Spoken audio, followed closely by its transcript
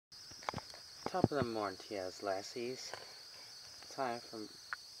Top of the morning to you, lassies. Time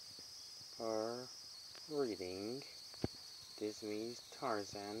for reading Disney's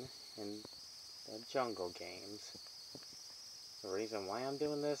Tarzan and the Jungle Games. The reason why I'm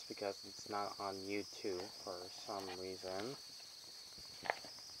doing this because it's not on YouTube for some reason.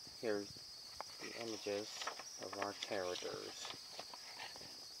 Here's the images of our characters.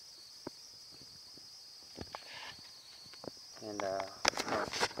 And the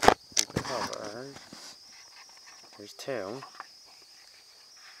covers. There's two.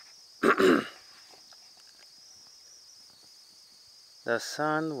 The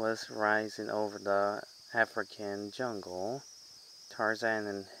sun was rising over the African jungle. Tarzan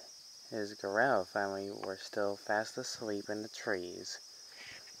and his gorilla family were still fast asleep in the trees,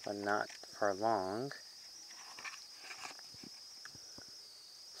 but not for long.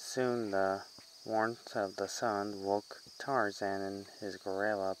 Soon the warmth of the sun woke Tarzan and his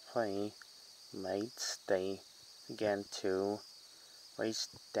gorilla playmates. They began to race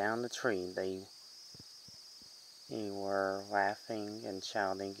down the tree. They were laughing and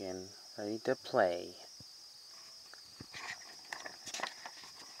shouting and ready to play.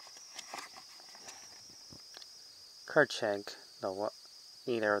 Kerchak, the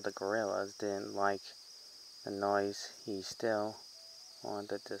leader of the gorillas, didn't like the noise. He still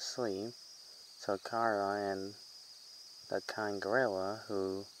wanted to sleep, so Kara and the kind gorilla,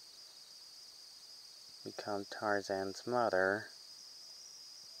 who became Tarzan's mother,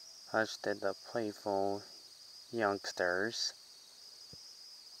 hushed the playful youngsters.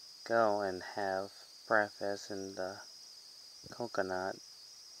 Go and have breakfast in the coconut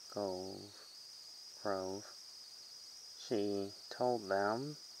grove, she told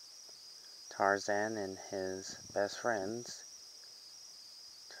them. Tarzan and his best friends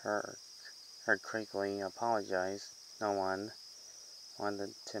heard quickly apologized. No one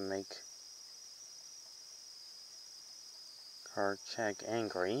wanted to make Kerchak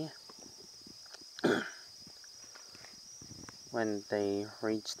angry. When they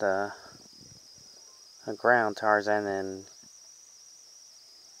reached the ground, Tarzan and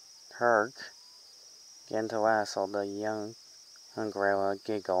Kirk began to lasso. The young gorilla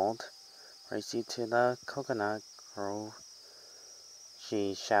giggled. Race you to the coconut grove,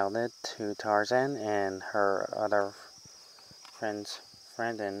 she shouted to Tarzan and her other friends,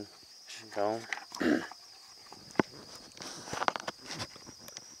 and go.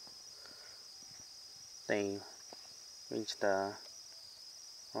 They reached the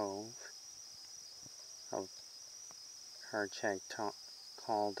grove of Kerchak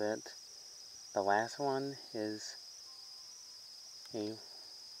called it. The last one is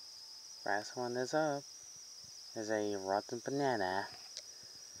up. Is a rotten banana.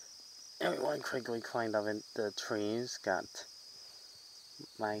 Everyone quickly climbed up in the trees. Got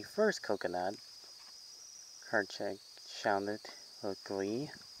my first coconut, Kerchak shouted with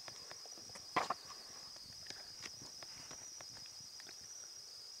glee.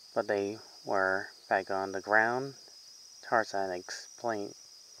 But they were back on the ground. Tarzan explained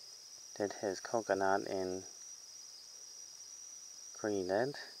his coconut and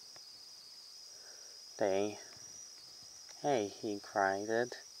greeted. Hey, he cried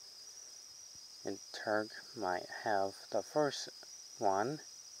it. And Turk might have the first one,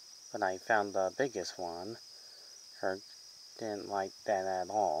 but I found the biggest one. Turk didn't like that at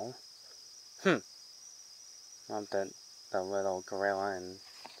all. Lumped the little gorilla in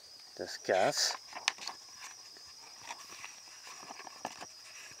disgust.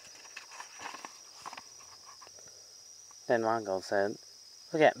 Then Mongo said,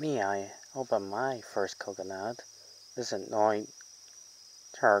 look at me, I opened my first coconut. This annoyed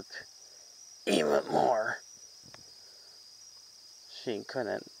Turk even more. She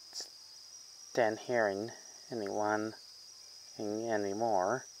couldn't stand hearing anyone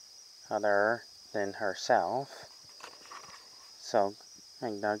anymore other than herself. So I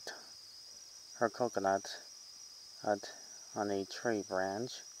knocked her coconut on a tree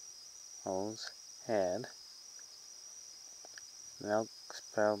branch. O's head. Milk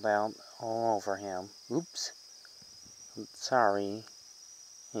spilled out all over him. Oops. I'm sorry,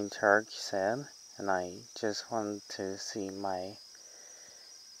 Turk said, and I just wanted to see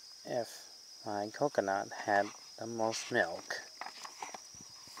if my coconut had the most milk.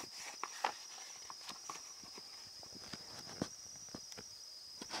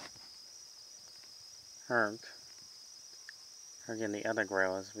 Herc and the other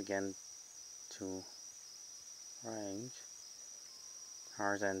gorillas began to rage.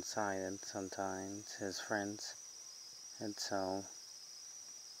 Tarzan sighed, and sometimes his friends had so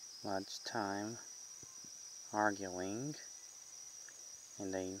much time arguing,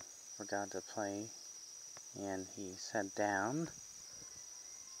 and they forgot to play, and he sat down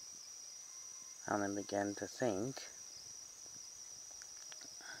and began to think.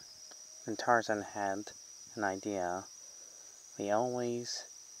 And Tarzan had an idea. We always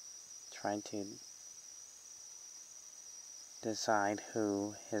try to decide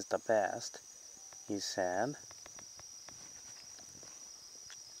who is the best, he said.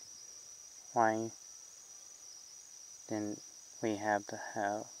 Why didn't we have to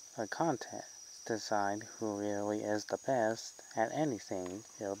have a contest? Decide who really is the best at anything.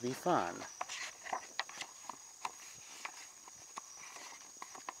 It'll be fun.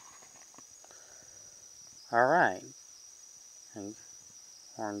 Alright. And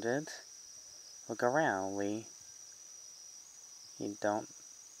warned it. Look around. We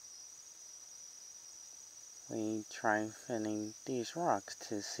try fitting these rocks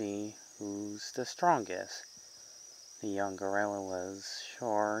to see who's the strongest. The young gorilla was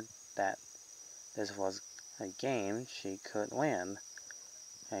sure that this was a game she could win.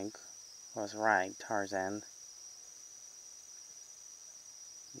 Hank was right. Tarzan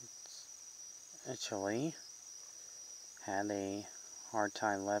actually had a hard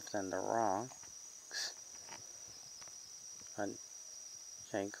time lifting the rocks, but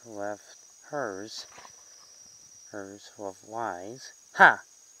Hank left hers with wise. Ha!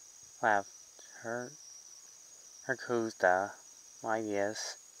 Laughed her. Who's the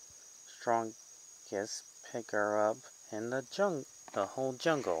mightiest, strongest picker up in the whole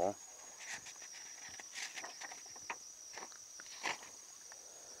jungle.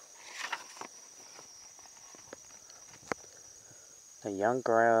 The young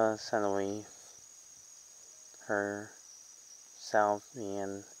gorilla suddenly herself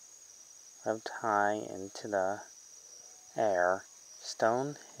being lifted high into the air,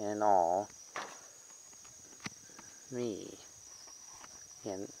 stone and all. Me.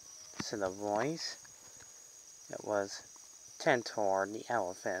 And said a voice. It was Tentor the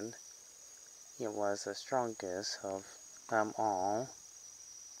elephant. He was the strongest of them all.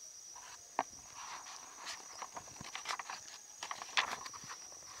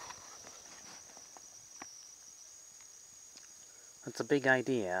 That's a big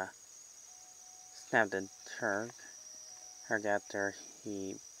idea, snapped the Turk after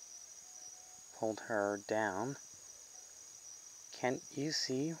he pulled her down. Can't you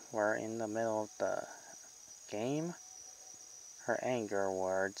see we're in the middle of the game? Her anger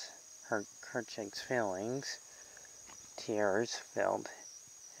words hurt Kerchak's feelings. Tears filled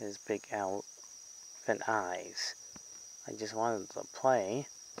his big elephant eyes. I just wanted to play.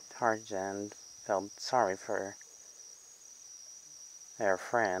 Tarzan felt sorry for their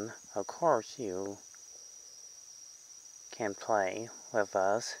friend. Of course you can play with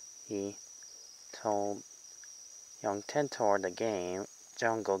us, he told young Tentor. The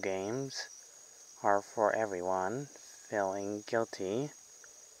jungle games are for everyone. Feeling guilty,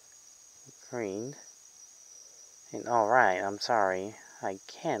 agreed. And alright, I'm sorry, I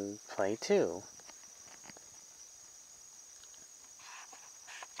can play too.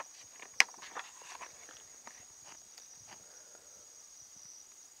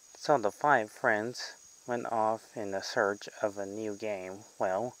 So the 5 friends went off in the search of a new game.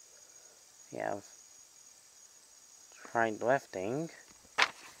 Well, we have tried lifting.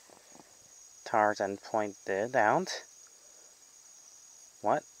 Tarzan pointed out.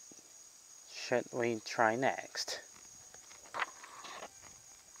 What should we try next?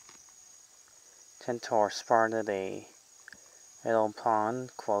 Tentor spotted a little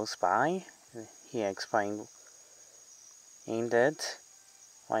pond close by. He explained, ain't it?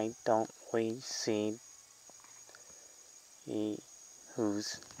 Why don't we see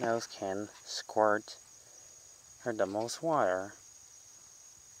whose nose can squirt her the most water?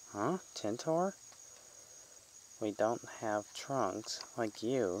 Huh, Tentor? We don't have trunks like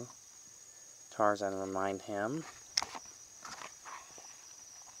you, Tarzan reminded him.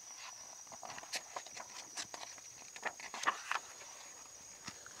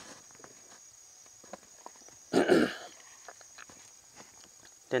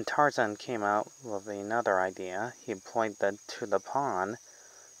 Then Tarzan came out with another idea. He pointed to the pond,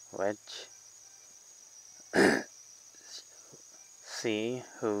 which see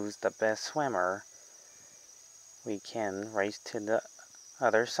who's the best swimmer. We can race to the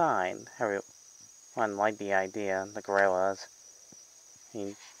other side. Everyone liked the idea. The gorillas.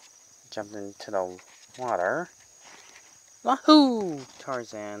 He jumped into the water. Wahoo!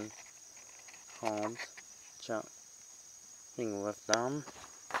 Tarzan called, jumping with them.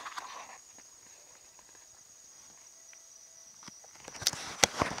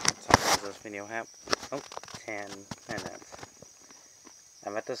 How long does this video have? 10 minutes.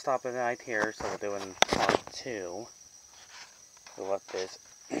 I'm at the stop of the night here, so we're doing part 2 of this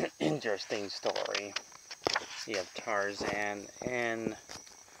interesting story. You have Tarzan and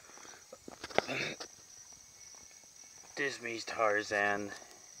Disney's Tarzan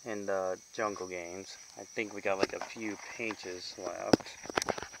in the Jungle Games. I think we got like a few pages left.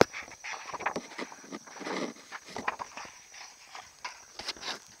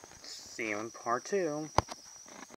 See you in part 2.